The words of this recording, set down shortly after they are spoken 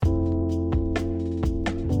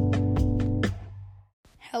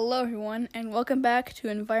Hello, everyone, and welcome back to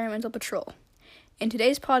Environmental Patrol. In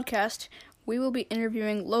today's podcast, we will be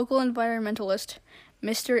interviewing local environmentalist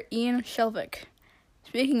Mr. Ian Shelvick.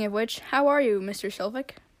 Speaking of which, how are you, Mr.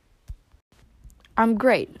 Shelvick? I'm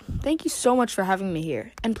great. Thank you so much for having me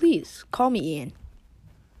here. And please, call me Ian.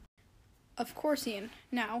 Of course, Ian.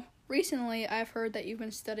 Now, recently I've heard that you've been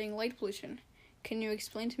studying light pollution. Can you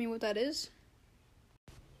explain to me what that is?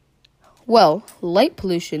 Well, light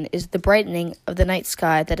pollution is the brightening of the night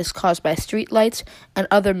sky that is caused by street lights and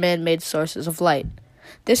other man-made sources of light.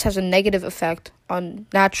 This has a negative effect on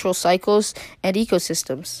natural cycles and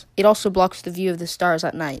ecosystems. It also blocks the view of the stars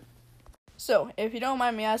at night. So, if you don't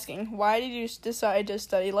mind me asking, why did you decide to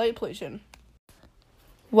study light pollution?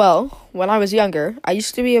 Well, when I was younger, I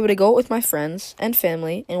used to be able to go out with my friends and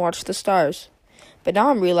family and watch the stars. But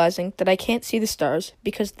now I'm realizing that I can't see the stars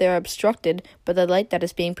because they're obstructed by the light that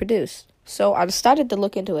is being produced. So I decided to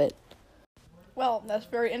look into it. Well, that's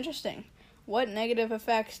very interesting. What negative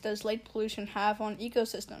effects does light pollution have on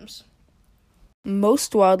ecosystems?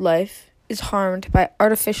 Most wildlife is harmed by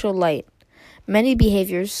artificial light. Many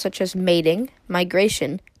behaviors such as mating,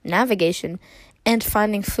 migration, navigation, and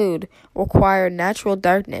finding food require natural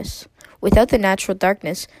darkness. Without the natural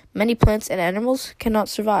darkness, many plants and animals cannot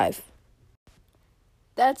survive.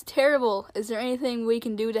 That's terrible. Is there anything we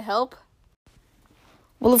can do to help?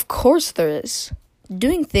 Well, of course there is.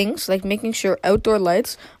 Doing things like making sure outdoor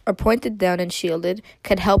lights are pointed down and shielded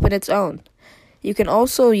can help in its own. You can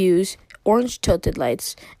also use orange tilted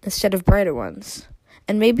lights instead of brighter ones.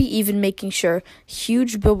 And maybe even making sure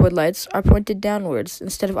huge billboard lights are pointed downwards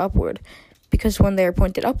instead of upward, because when they are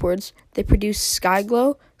pointed upwards, they produce sky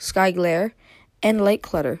glow, sky glare, and light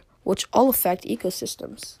clutter, which all affect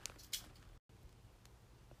ecosystems.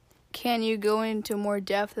 Can you go into more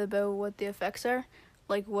depth about what the effects are?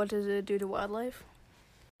 Like, what does it do to wildlife?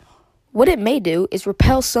 What it may do is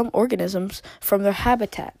repel some organisms from their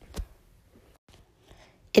habitat.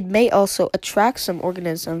 It may also attract some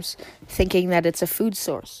organisms, thinking that it's a food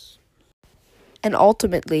source. And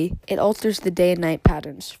ultimately, it alters the day and night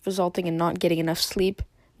patterns, resulting in not getting enough sleep,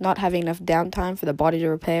 not having enough downtime for the body to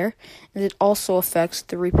repair, and it also affects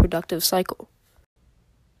the reproductive cycle.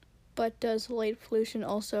 But does light pollution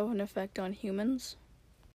also have an effect on humans?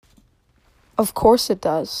 Of course it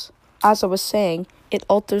does. As I was saying, it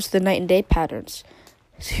alters the night and day patterns.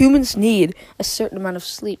 Humans need a certain amount of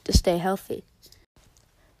sleep to stay healthy.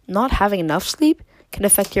 Not having enough sleep can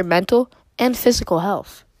affect your mental and physical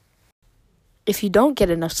health. If you don't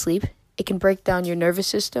get enough sleep, it can break down your nervous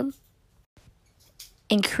system,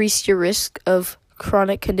 increase your risk of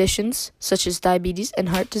chronic conditions such as diabetes and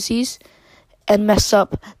heart disease, and mess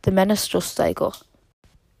up the menstrual cycle.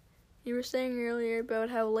 You were saying earlier about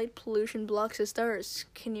how light pollution blocks the stars.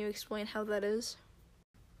 Can you explain how that is?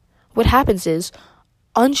 What happens is,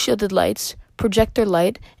 unshielded lights project their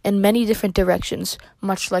light in many different directions,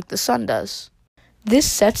 much like the sun does.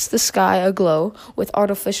 This sets the sky aglow with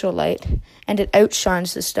artificial light, and it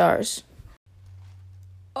outshines the stars.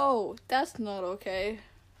 Oh, that's not okay.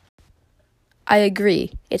 I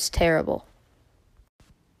agree, it's terrible.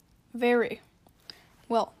 Very.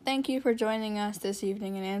 Well, thank you for joining us this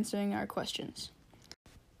evening and answering our questions.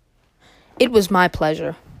 It was my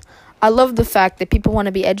pleasure. I love the fact that people want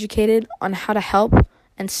to be educated on how to help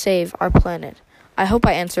and save our planet. I hope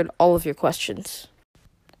I answered all of your questions.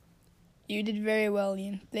 You did very well,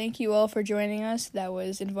 Ian. Thank you all for joining us. That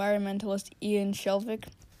was environmentalist Ian Shelvick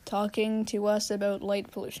talking to us about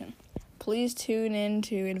light pollution. Please tune in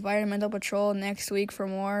to Environmental Patrol next week for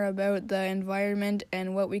more about the environment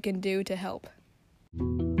and what we can do to help.